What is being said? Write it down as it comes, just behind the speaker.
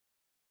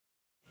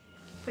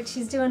But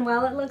she's doing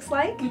well, it looks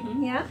like.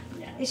 Yeah?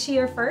 Is she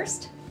your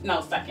first?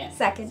 No, second.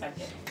 Second.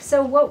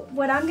 So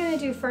what I'm going to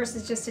do first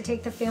is just to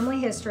take the family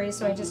history.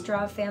 So I just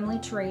draw a family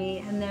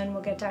tree, and then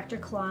we'll get Dr.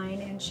 Klein,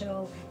 and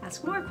she'll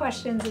ask more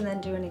questions and then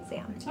do an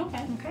exam.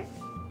 Okay. Okay.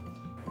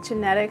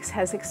 Genetics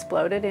has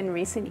exploded in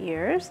recent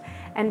years,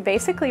 and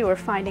basically we're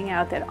finding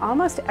out that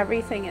almost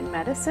everything in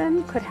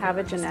medicine could have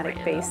a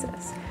genetic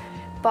basis.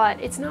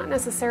 But it's not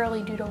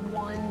necessarily due to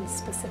one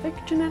specific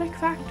genetic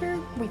factor.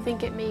 We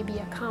think it may be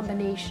a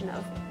combination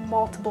of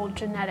multiple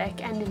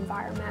genetic and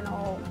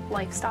environmental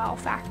lifestyle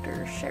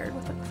factors shared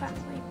within the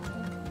family.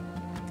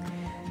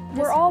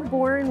 We're all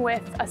born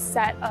with a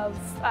set of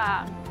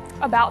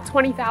about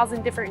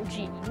 20,000 different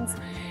genes,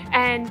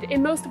 and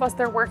in most of us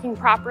they're working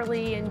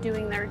properly and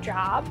doing their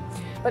job.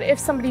 But if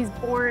somebody's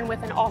born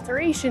with an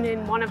alteration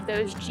in one of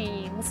those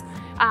genes,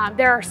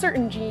 there are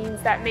certain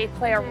genes that may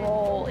play a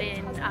role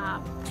in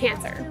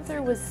cancer.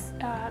 There was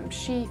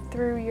she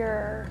through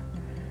your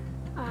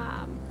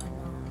mom.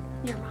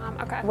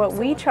 Okay. What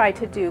we try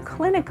to do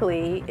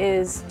clinically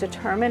is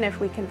determine if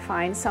we can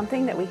find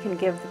something that we can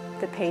give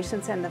the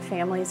patients and the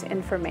families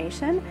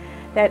information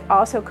that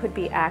also could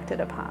be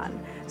acted upon.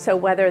 So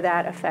whether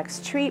that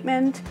affects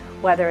treatment,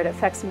 whether it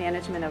affects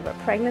management of a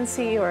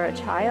pregnancy or a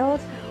child,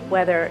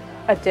 whether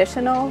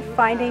additional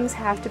findings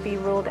have to be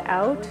ruled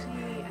out.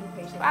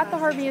 At the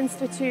Harvey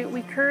Institute,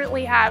 we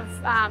currently have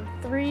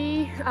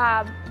 3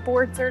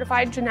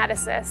 board-certified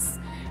geneticists,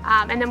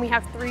 and then we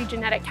have 3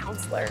 genetic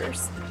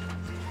counselors.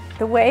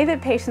 The way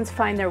that patients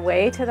find their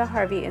way to the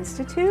Harvey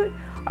Institute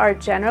are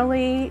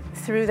generally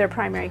through their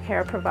primary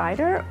care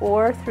provider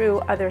or through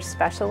other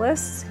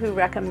specialists who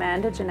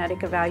recommend a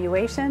genetic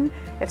evaluation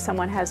if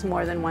someone has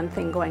more than one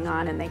thing going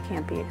on and they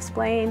can't be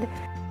explained.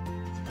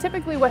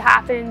 Typically what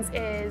happens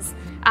is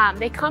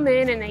they come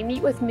in and they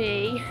meet with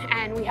me,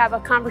 and we have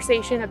a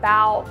conversation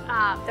about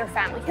their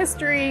family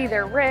history,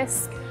 their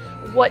risk,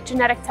 what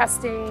genetic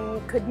testing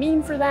could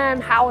mean for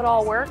them, how it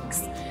all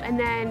works. And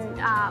then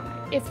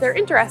if they're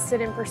interested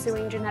in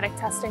pursuing genetic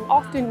testing,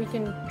 often we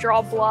can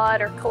draw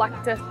blood or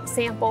collect a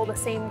sample the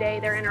same day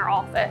they're in our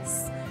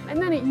office. And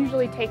then it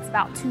usually takes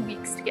about 2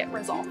 weeks to get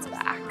results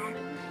back.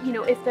 You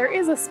know, if there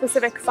is a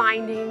specific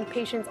finding,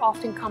 patients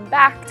often come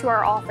back to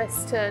our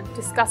office to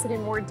discuss it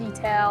in more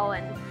detail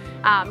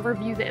and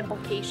review the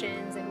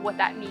implications and what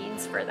that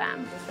means for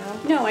them.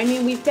 No, I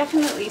mean, we've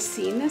definitely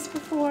seen this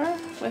before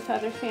with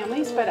other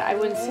families, but I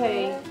would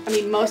say, I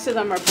mean, most of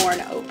them are born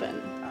open.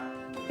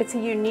 It's a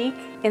unique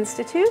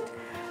institute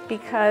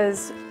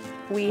because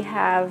we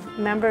have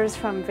members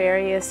from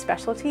various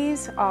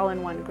specialties all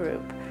in one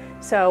group.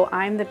 So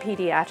I'm the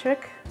pediatric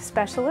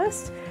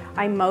specialist.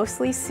 I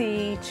mostly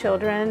see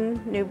children,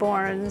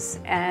 newborns,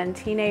 and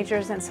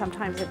teenagers, and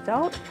sometimes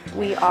adults.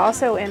 We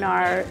also in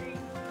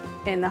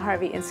the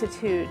Harvey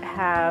Institute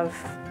have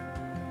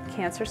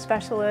cancer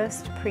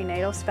specialists,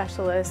 prenatal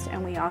specialists,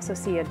 and we also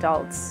see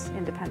adults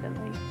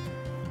independently.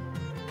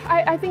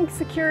 I think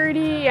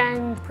security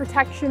and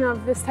protection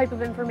of this type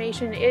of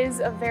information is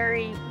a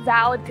very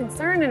valid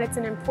concern, and it's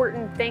an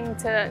important thing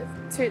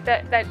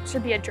that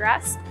should be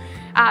addressed.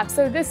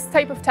 So this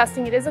type of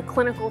testing, it is a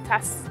clinical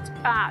test,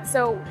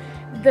 so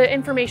the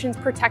information is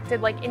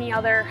protected like any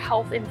other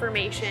health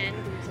information.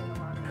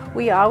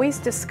 We always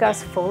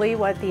discuss fully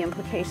what the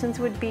implications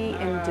would be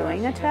in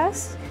doing a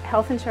test.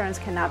 Health insurance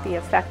cannot be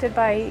affected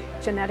by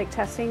genetic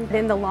testing.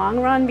 In the long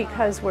run,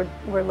 because we're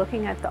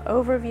looking at the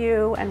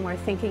overview and we're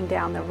thinking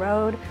down the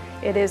road,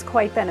 it is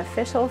quite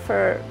beneficial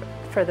for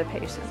the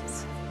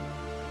patients.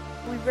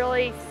 We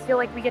really feel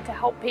like we get to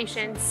help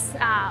patients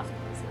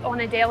on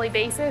a daily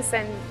basis,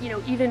 and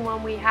even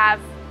when we have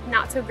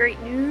not so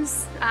great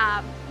news,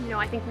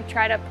 I think we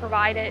try to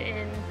provide it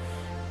in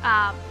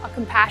a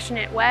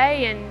compassionate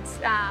way and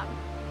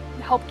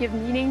help give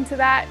meaning to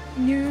that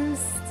news,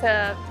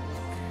 to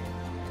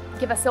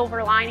give a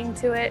silver lining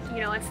to it,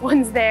 if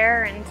one's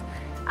there, and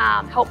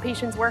help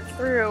patients work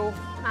through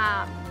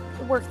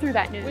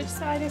that news. Which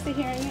side is the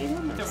hearing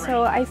aid?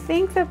 So I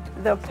think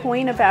the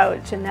point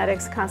about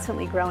genetics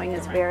constantly growing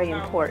is very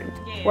important.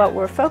 What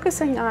we're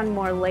focusing on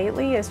more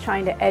lately is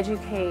trying to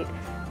educate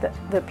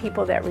the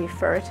people that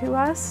refer to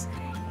us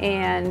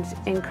and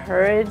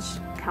encourage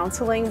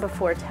counseling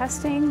before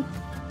testing.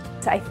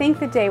 So I think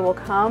the day will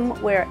come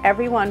where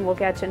everyone will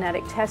get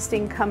genetic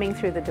testing coming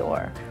through the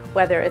door.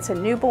 Whether it's a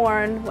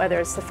newborn, whether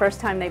it's the first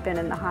time they've been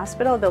in the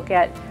hospital, they'll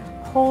get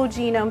whole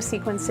genome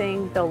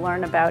sequencing, they'll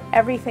learn about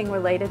everything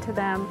related to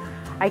them.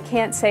 I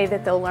can't say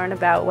that they'll learn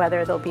about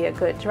whether they'll be a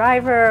good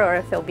driver or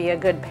if they'll be a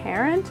good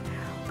parent,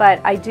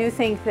 but I do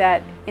think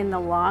that in the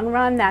long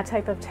run, that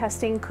type of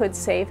testing could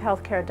save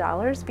healthcare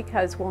dollars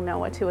because we'll know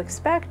what to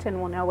expect and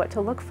we'll know what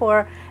to look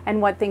for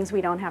and what things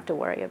we don't have to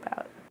worry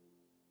about.